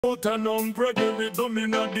Out and unpregnant, in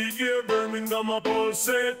the air, Birmingham a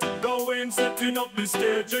pulsate. Gawayne setting up the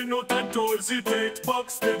stage, ain't no time to hesitate.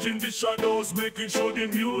 Backstage in the shadows, making sure the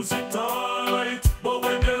music tight. But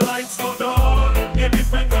when the lights go down, a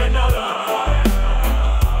different kind of light.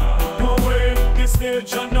 Gawayne, the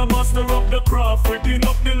stage and the master of the craft, rigging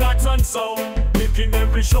up the lights and sound, making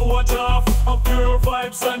every show a laugh. Of pure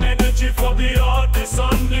vibes and energy for the artists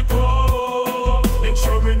and the crowd,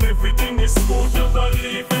 ensuring everything is smooth. You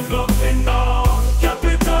believe in looking down.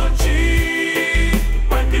 Capitán G,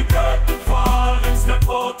 when the curtain falls and step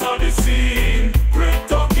out of the scene. Great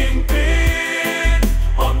talking pin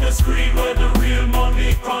on the screen where the real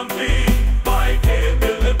money can be. By day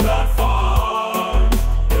build the platform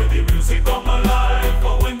where the music come alive.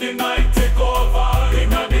 But when the night take over in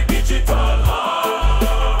the digital art.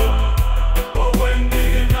 But when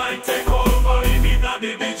the night take over in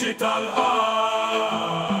the digital art.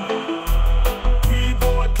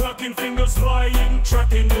 Fingers flying,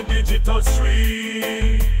 tracking the digital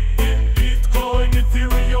stream. Bitcoin,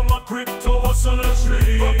 Ethereum, a crypto hustler's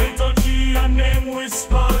dream. Capitán G, a name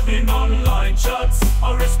whispered in online chats.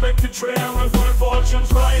 A respected trader where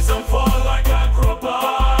fortunes rise and fall like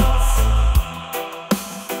acrobats.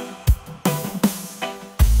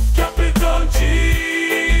 Capitán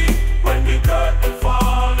G, when the curtain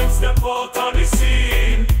falls and step out on the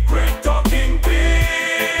scene. Great talking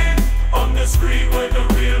pin on the screen where the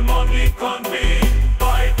real money can be.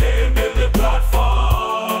 By day build the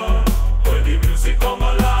platform where the music come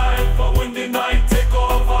alive. But when the night take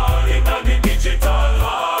over in the digital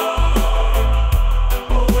art.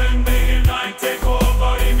 But when the night take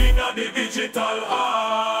over in the digital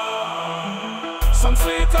art. Some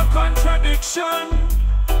say it's a contradiction,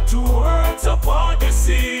 two words apart you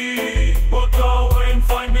see. But Gawayne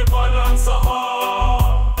find the balance of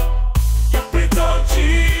heart. Capitán G,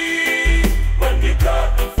 when the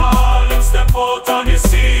curtain fall and step out on the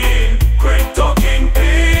scene. Great talking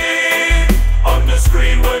pin on the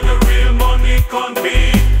screen where the real money can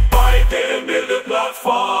be. By day build the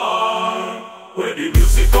platform where the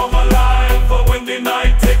music come alive. But when the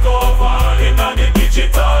night take over in the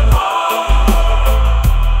digital art.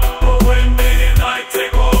 But when the night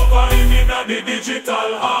take over in the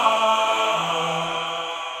digital art.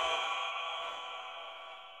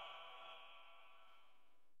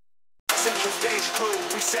 Central stage crew,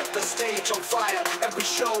 we set the stage on fire. Every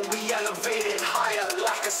show we elevate it higher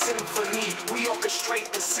like a symphony. We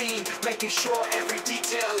orchestrate the scene, making sure every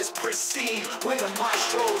detail is pristine. We're the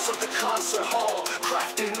maestros of the concert hall,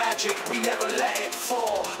 crafting magic, we never let it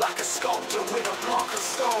fall. Like a sculptor with a block of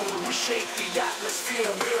stone, we shape the atmosphere,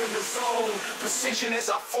 we're in the zone. Precision is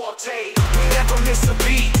our forte, we never miss a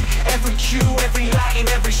beat. Every cue, every line,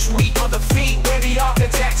 every sweep of the feet. We're the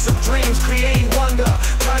architects of dreams, creating wonder,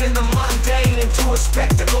 turning the mundane into a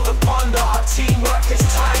spectacle to ponder. Our teamwork is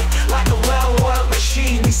tight, like a well-oiled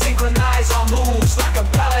machine. We synchronize our moves like a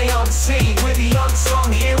ballet on scene. We're the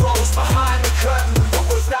unsung heroes behind the curtain, but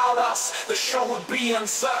without us, the show would be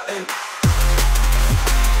uncertain.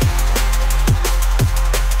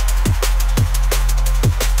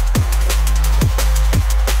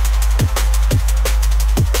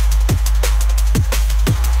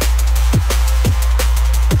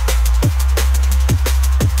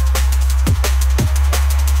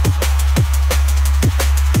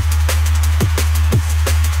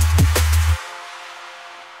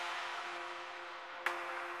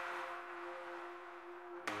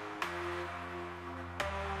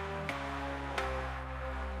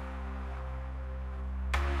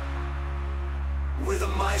 We're the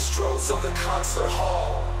maestros of the concert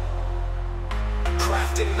hall,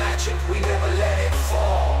 crafting magic, we never let it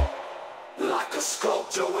fall. Like a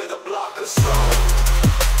sculptor with a block of stone,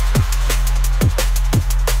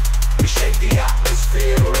 we shape the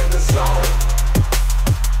atmosphere in the zone.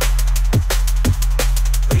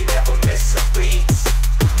 We never miss a beat.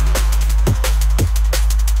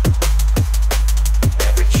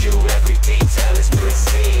 Every cue, every detail is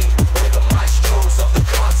pristine. We're the maestros of the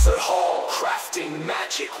concert hall, crafting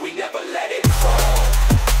magic, we never let it fall.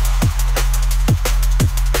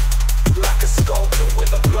 Like a sculptor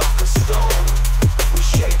with a block of stone, we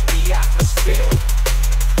shape the atmosphere.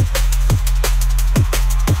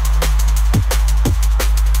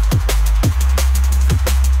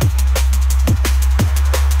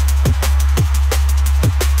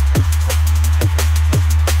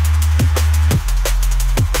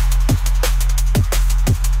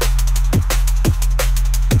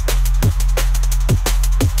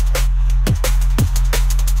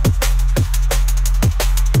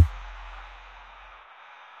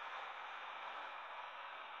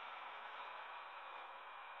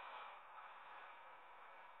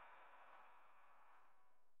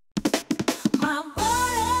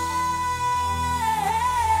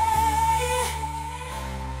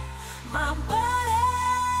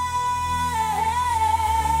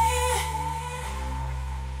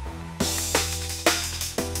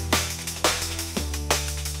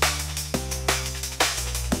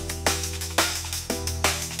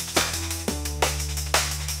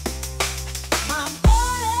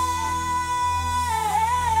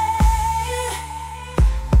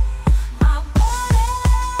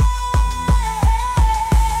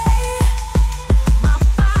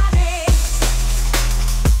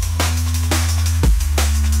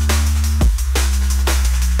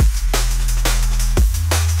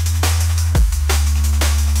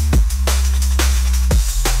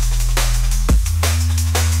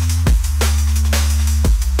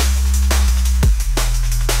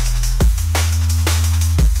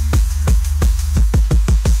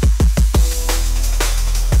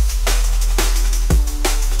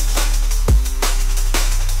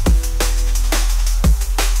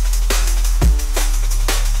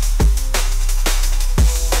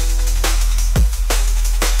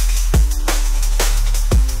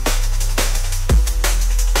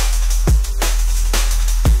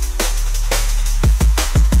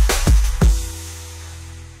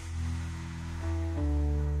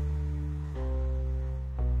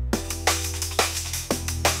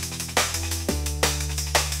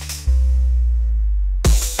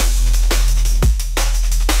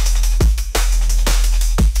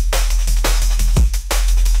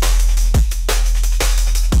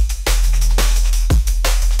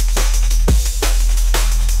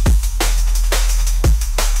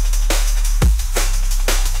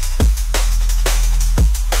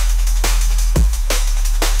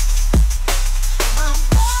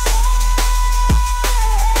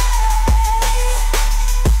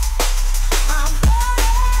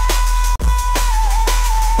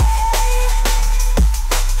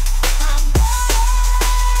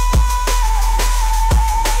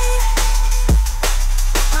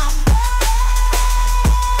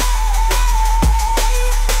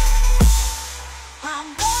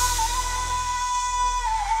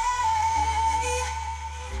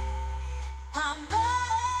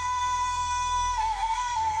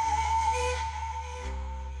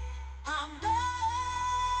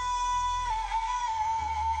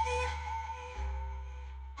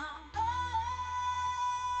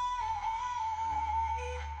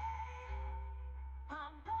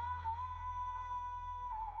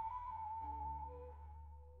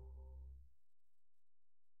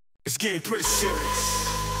 It's getting pretty serious.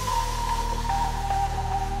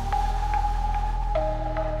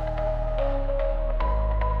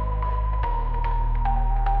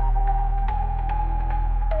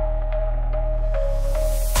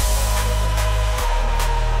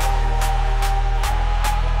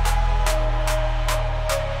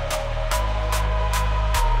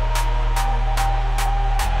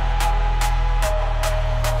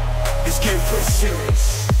 It's getting pretty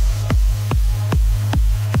serious.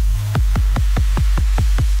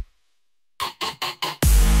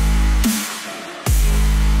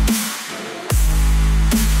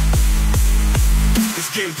 It's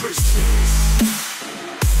getting pretty serious.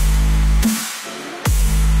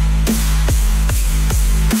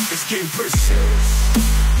 It's getting pretty serious.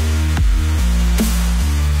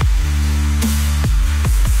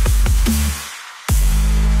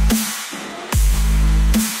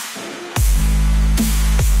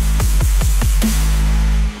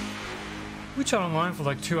 We chat online for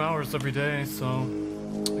like 2 hours every day, so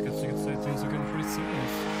I guess you could say things are getting pretty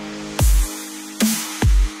serious.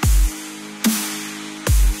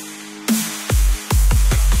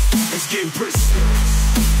 It's getting pretty serious.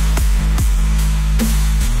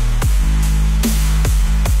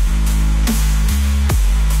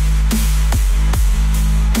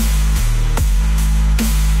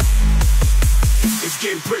 It's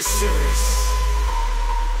getting pretty serious.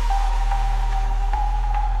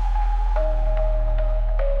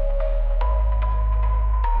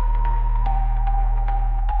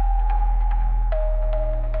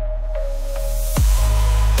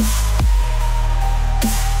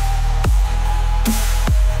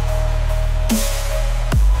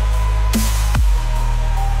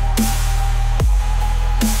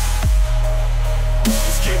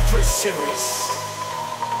 Serious.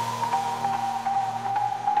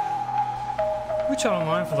 We chat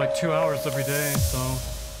online for like 2 hours every day, so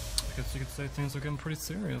I guess you could say things are getting pretty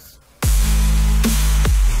serious.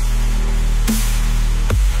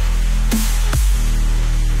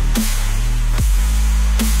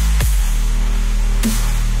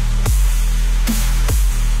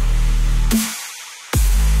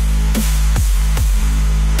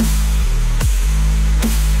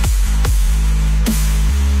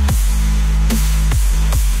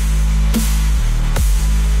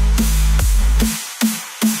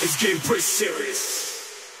 Getting pretty serious.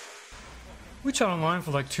 We chat online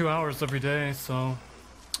for like 2 hours every day, so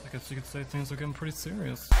I guess you could say things are getting pretty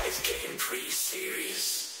serious. It's getting pretty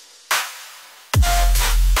serious.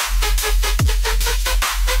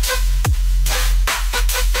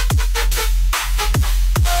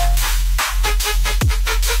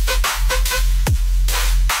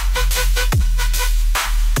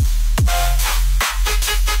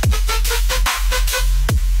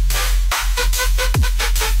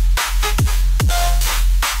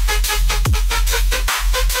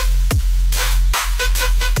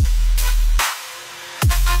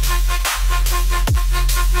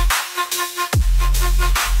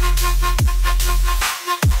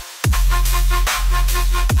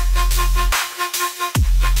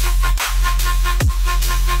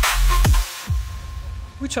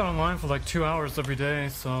 We chat online for like 2 hours every day,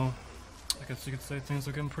 so I guess you could say things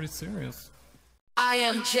are getting pretty serious. I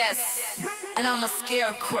am Jess, and I'm a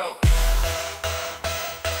Scarecrow.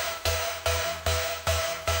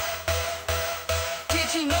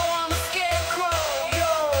 Did you know I'm a Scarecrow? Yo!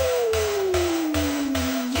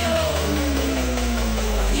 Yo!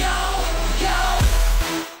 Yo! Yo!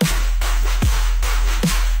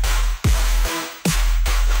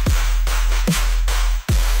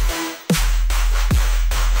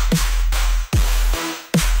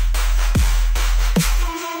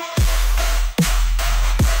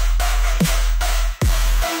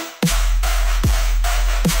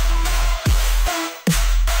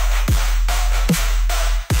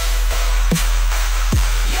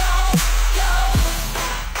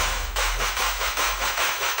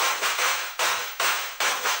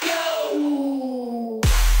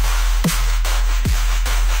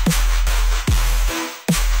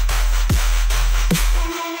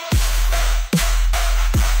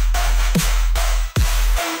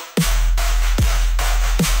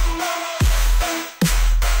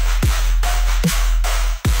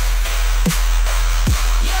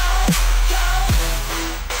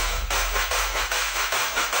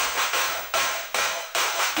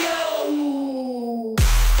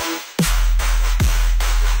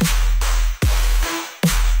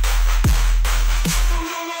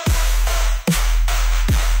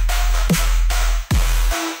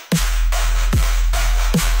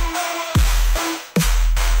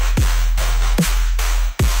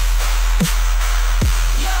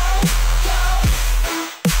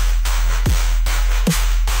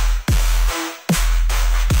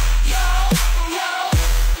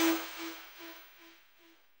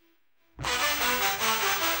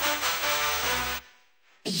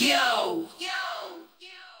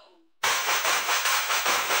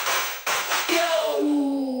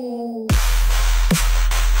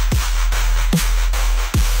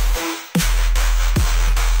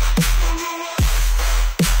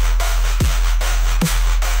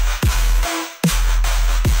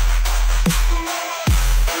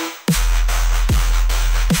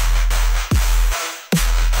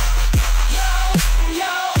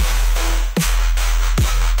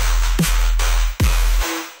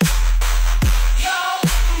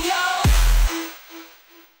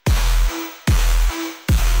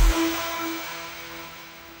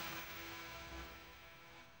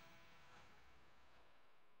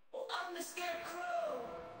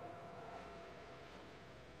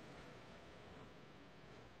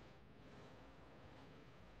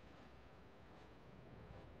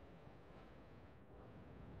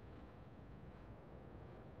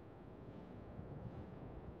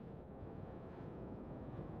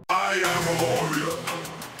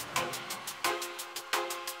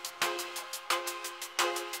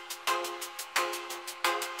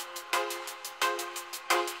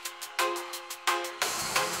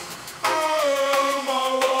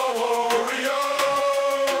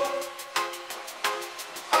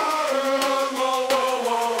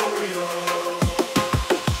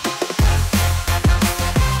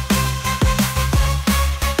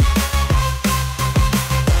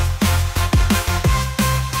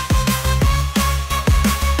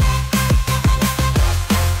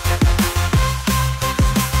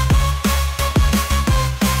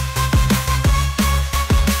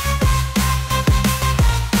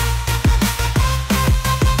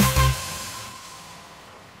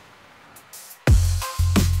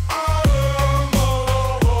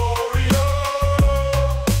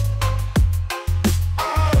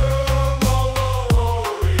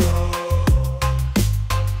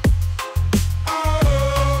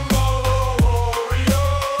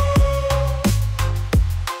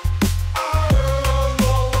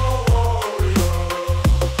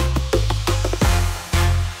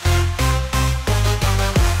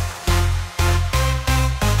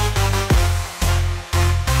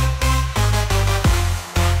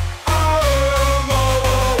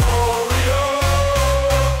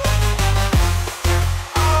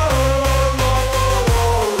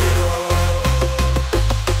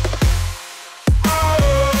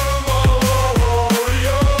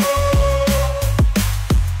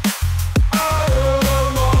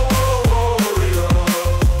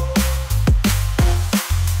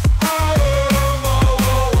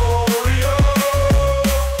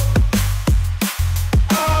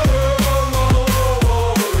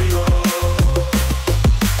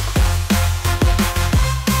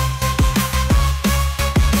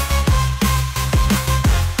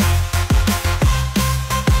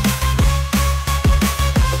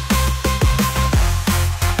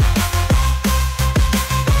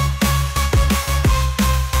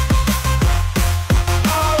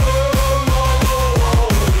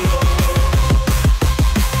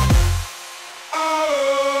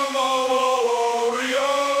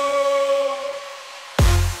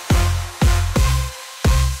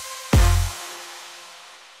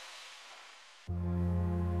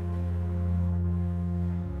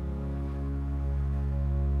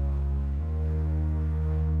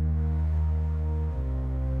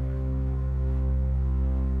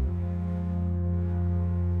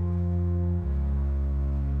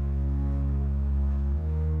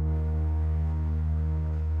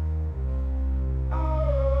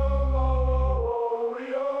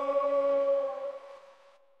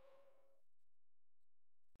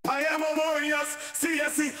 am a warrior,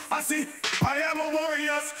 CSC ASI. I am a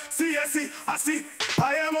warrior, CSC ASI.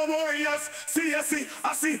 I am a warrior, CSC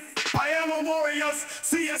ASI. I am a warrior,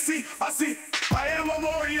 CSC ASI. I am a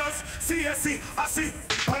warrior, CSC ASI.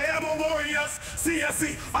 I am a warrior,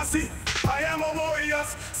 CSC ASI. I am a warrior,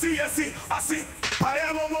 CSC ASI. I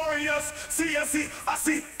am a warrior, CSC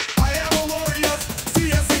ASI. I am a warrior,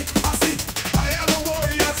 CSC ASI. I am a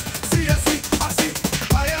warrior, CSC ASI.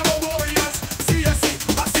 I am a warrior, CSC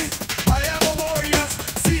ASI. I am a warrior,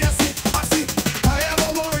 CSC ASI. I am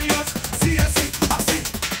a warrior, CSC ASI.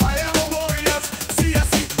 I am a warrior,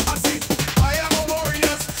 CSC ASI. I am a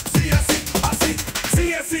warrior, CSC ASI.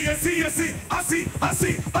 CSC ASI,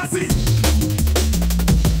 ASI, ASI.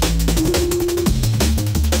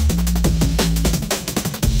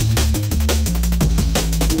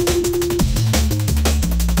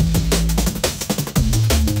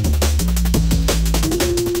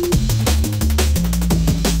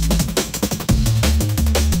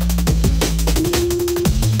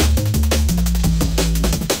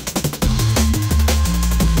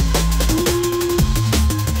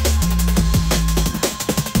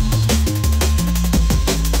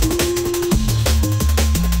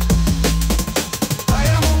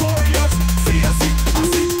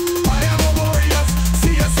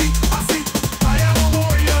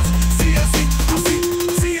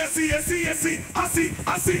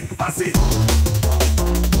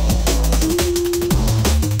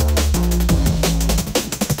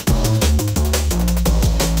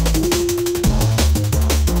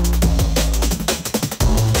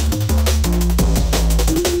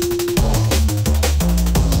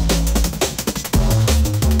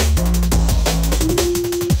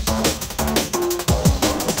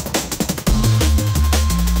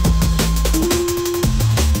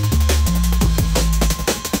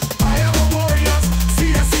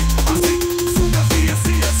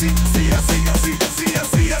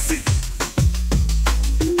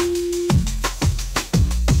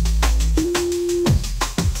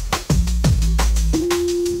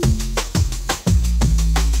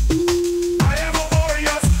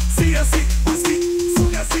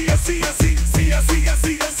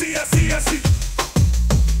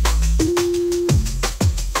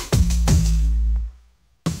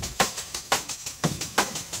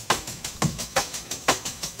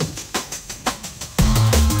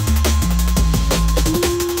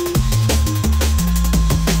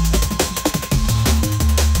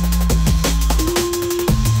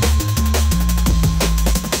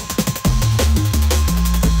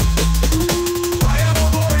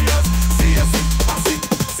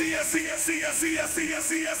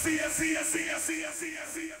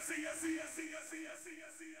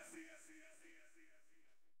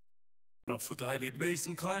 Not for tiny bass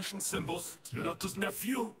and clashing cymbals, not his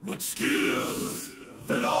nephew, but skills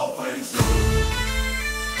that always do.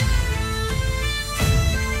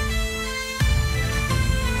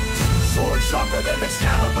 Sword sharper than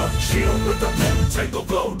Excalibur, shield with the pentacle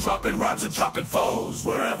glow, dropping rhymes and chopping foes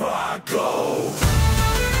wherever I go.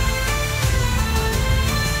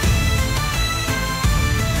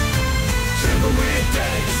 Chivalry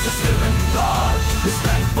days, just living large.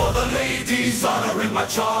 Respect for the ladies, honoring my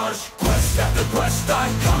charge. Quest after quest, I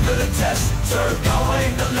conquer the test. Serve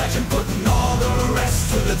Gawayne, the legend, putting all the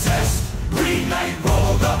rest to the test. Green Knight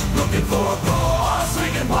rolled up, looking for a brawl.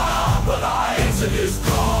 Swinging wild, but I answered his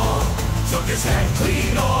call. Took his head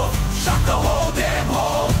clean off, shot the whole damn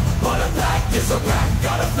hall. But a pact is a pact,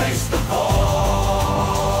 gotta face the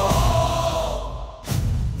fall.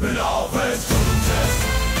 But all first to the test.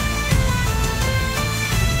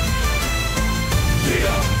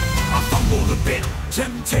 I fumbled a bit,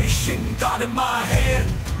 temptation got in my head.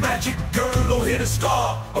 Magic girdle hit a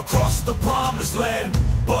star across the promised land.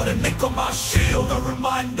 But a nick on my shield, a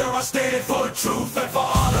reminder I stand for truth and for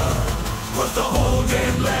honor. Was the whole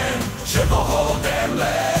damn land, shit the whole damn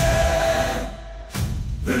land.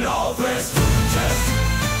 Then all this to the test.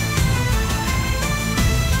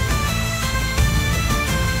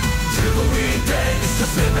 Chivalry days,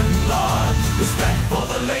 just living large. Respect for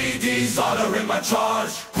the ladies, honor in my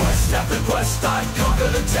charge. Quest after quest, I conquer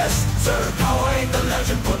the test. Serve Gawayne, the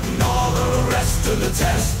legend, putting all the rest to the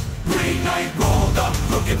test. Green Knight rolled up,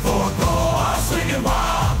 looking for a brawl. I was swinging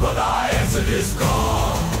wild, but I answered his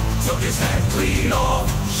call. Took his head clean off,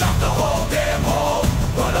 shot the whole damn hall.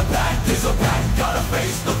 But a pact is a pact, gotta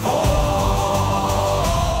face the fall.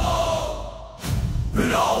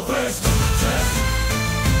 But all this to the test.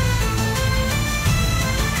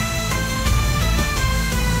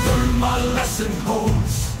 Learn my lesson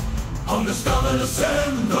holds. On the stubborn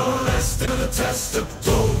ascend, the rest of the test of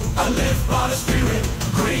told. I live by the spirit.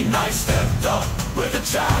 Green Knight stepped up with a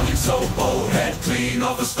challenge so bold, head clean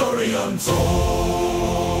of a story untold.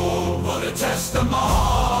 But a test of my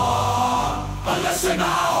heart, a lesson I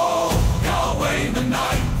hold. Gawayne the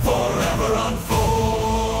night forever unfolds.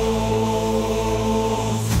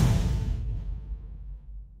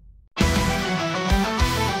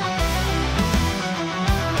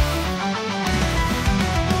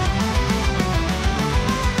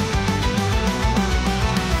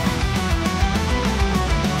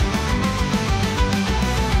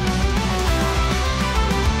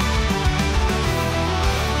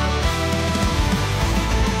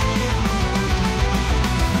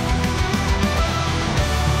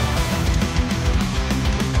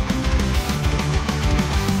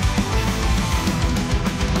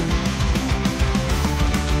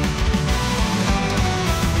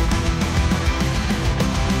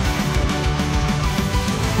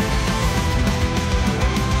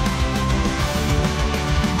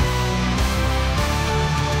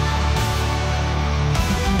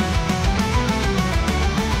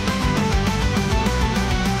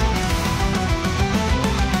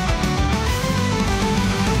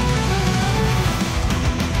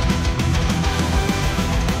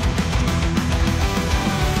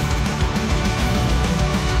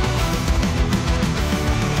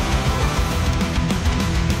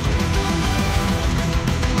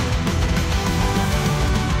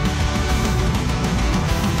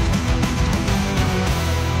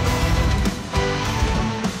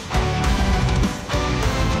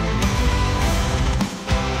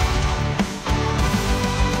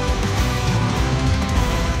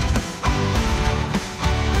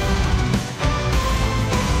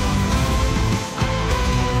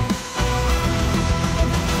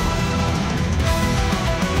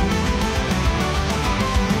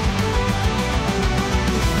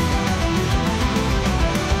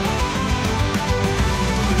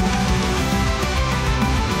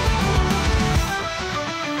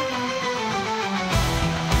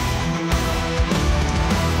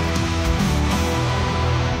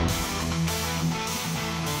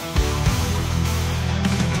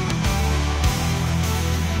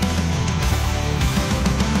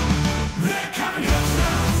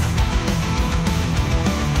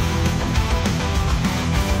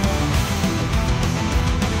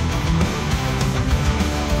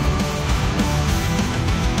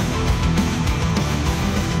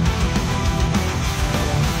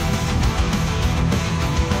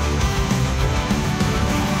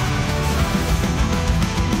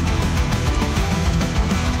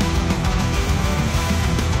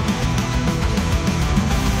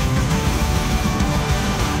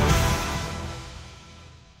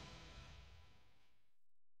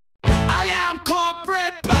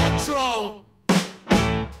 Corporate Patrol.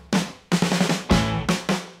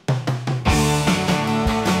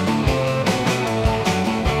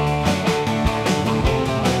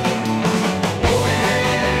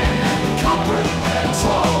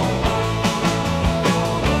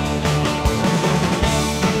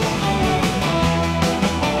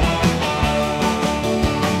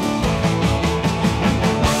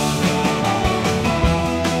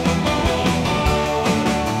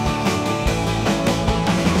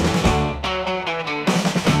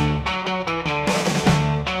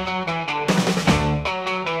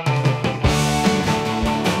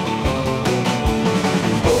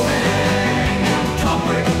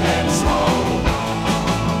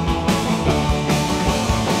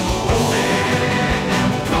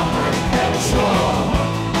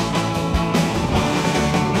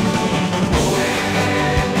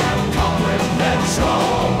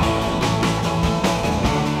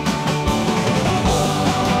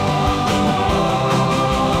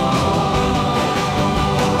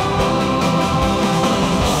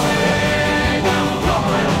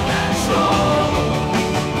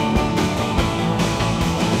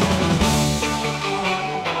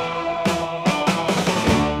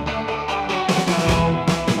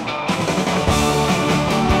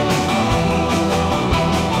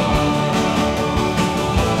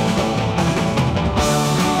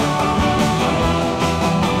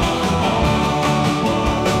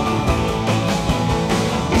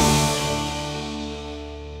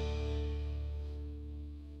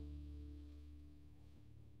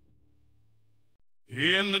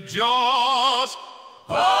 In the jaws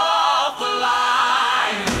of the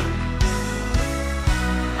lion,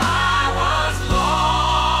 I was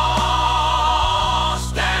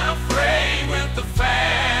lost and afraid with the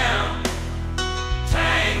fam,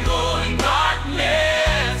 tangled in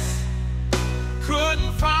darkness,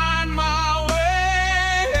 couldn't find my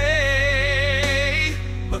way.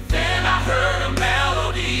 But then I heard a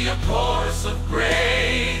melody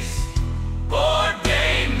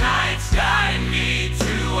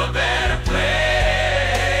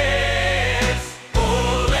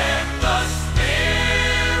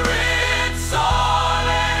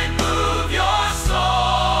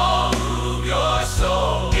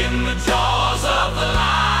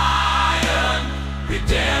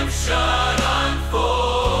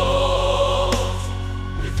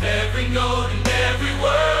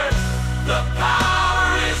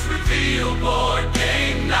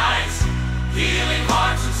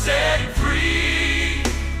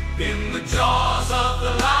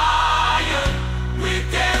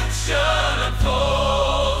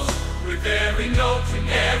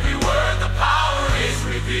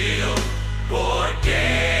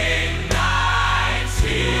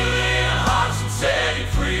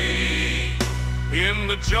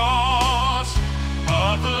jaws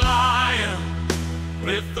of the lion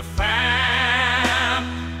with the fan.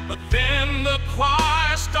 But then the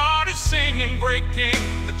choir started singing,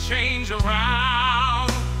 breaking the chains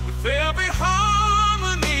around. With every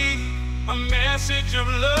harmony, a message of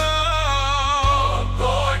love. A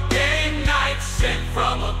board game night sent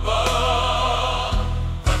from above.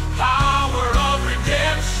 The power of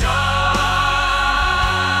redemption.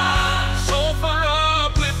 So for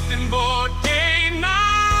uplifting board game nights.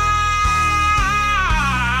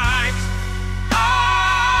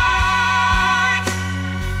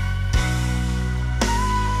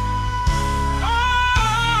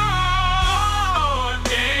 Board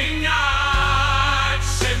game nights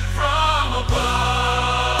sent from above.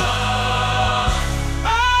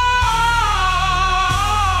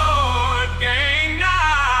 Board game nights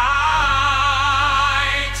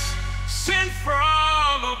sent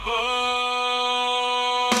from above.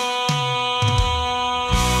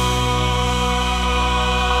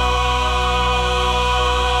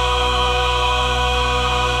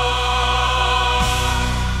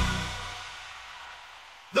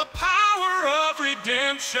 The power of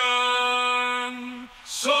redemption,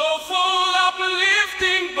 soulful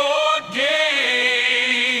uplifting board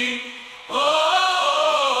game. Oh,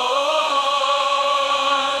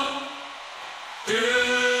 yeah.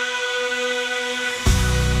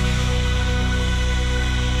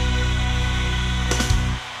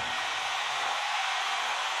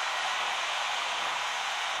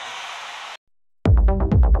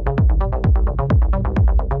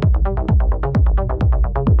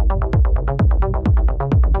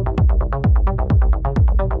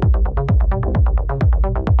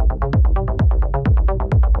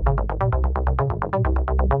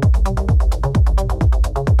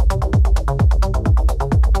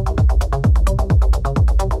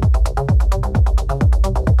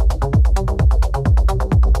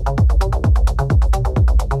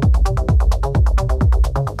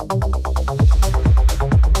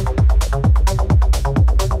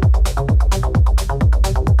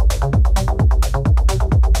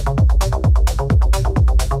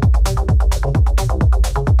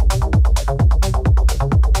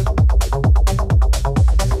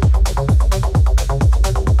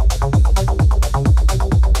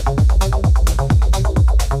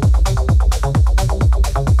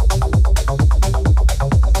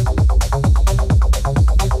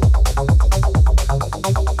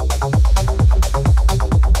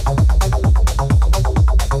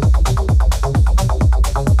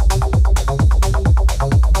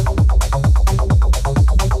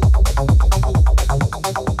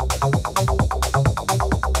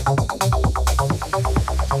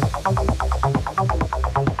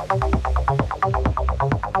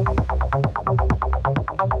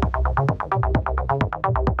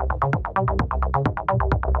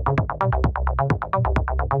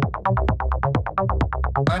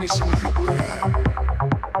 I need some people here.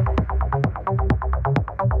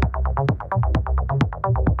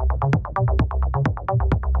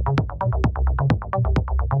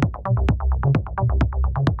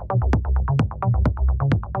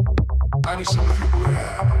 I need some people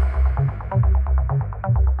here.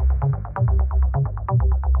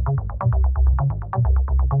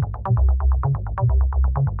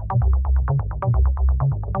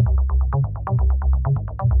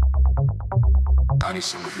 I need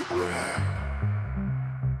some people here.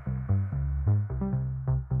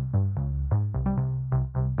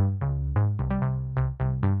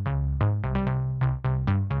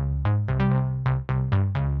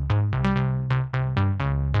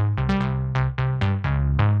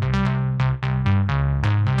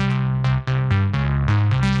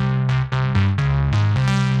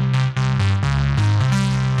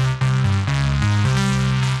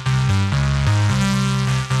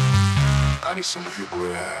 I need some people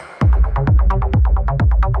here.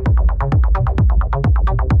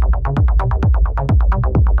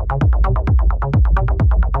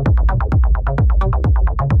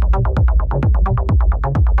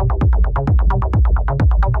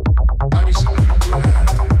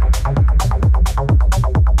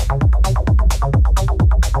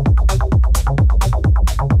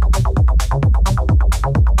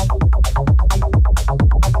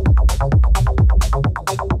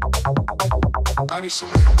 I need some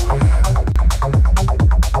people here.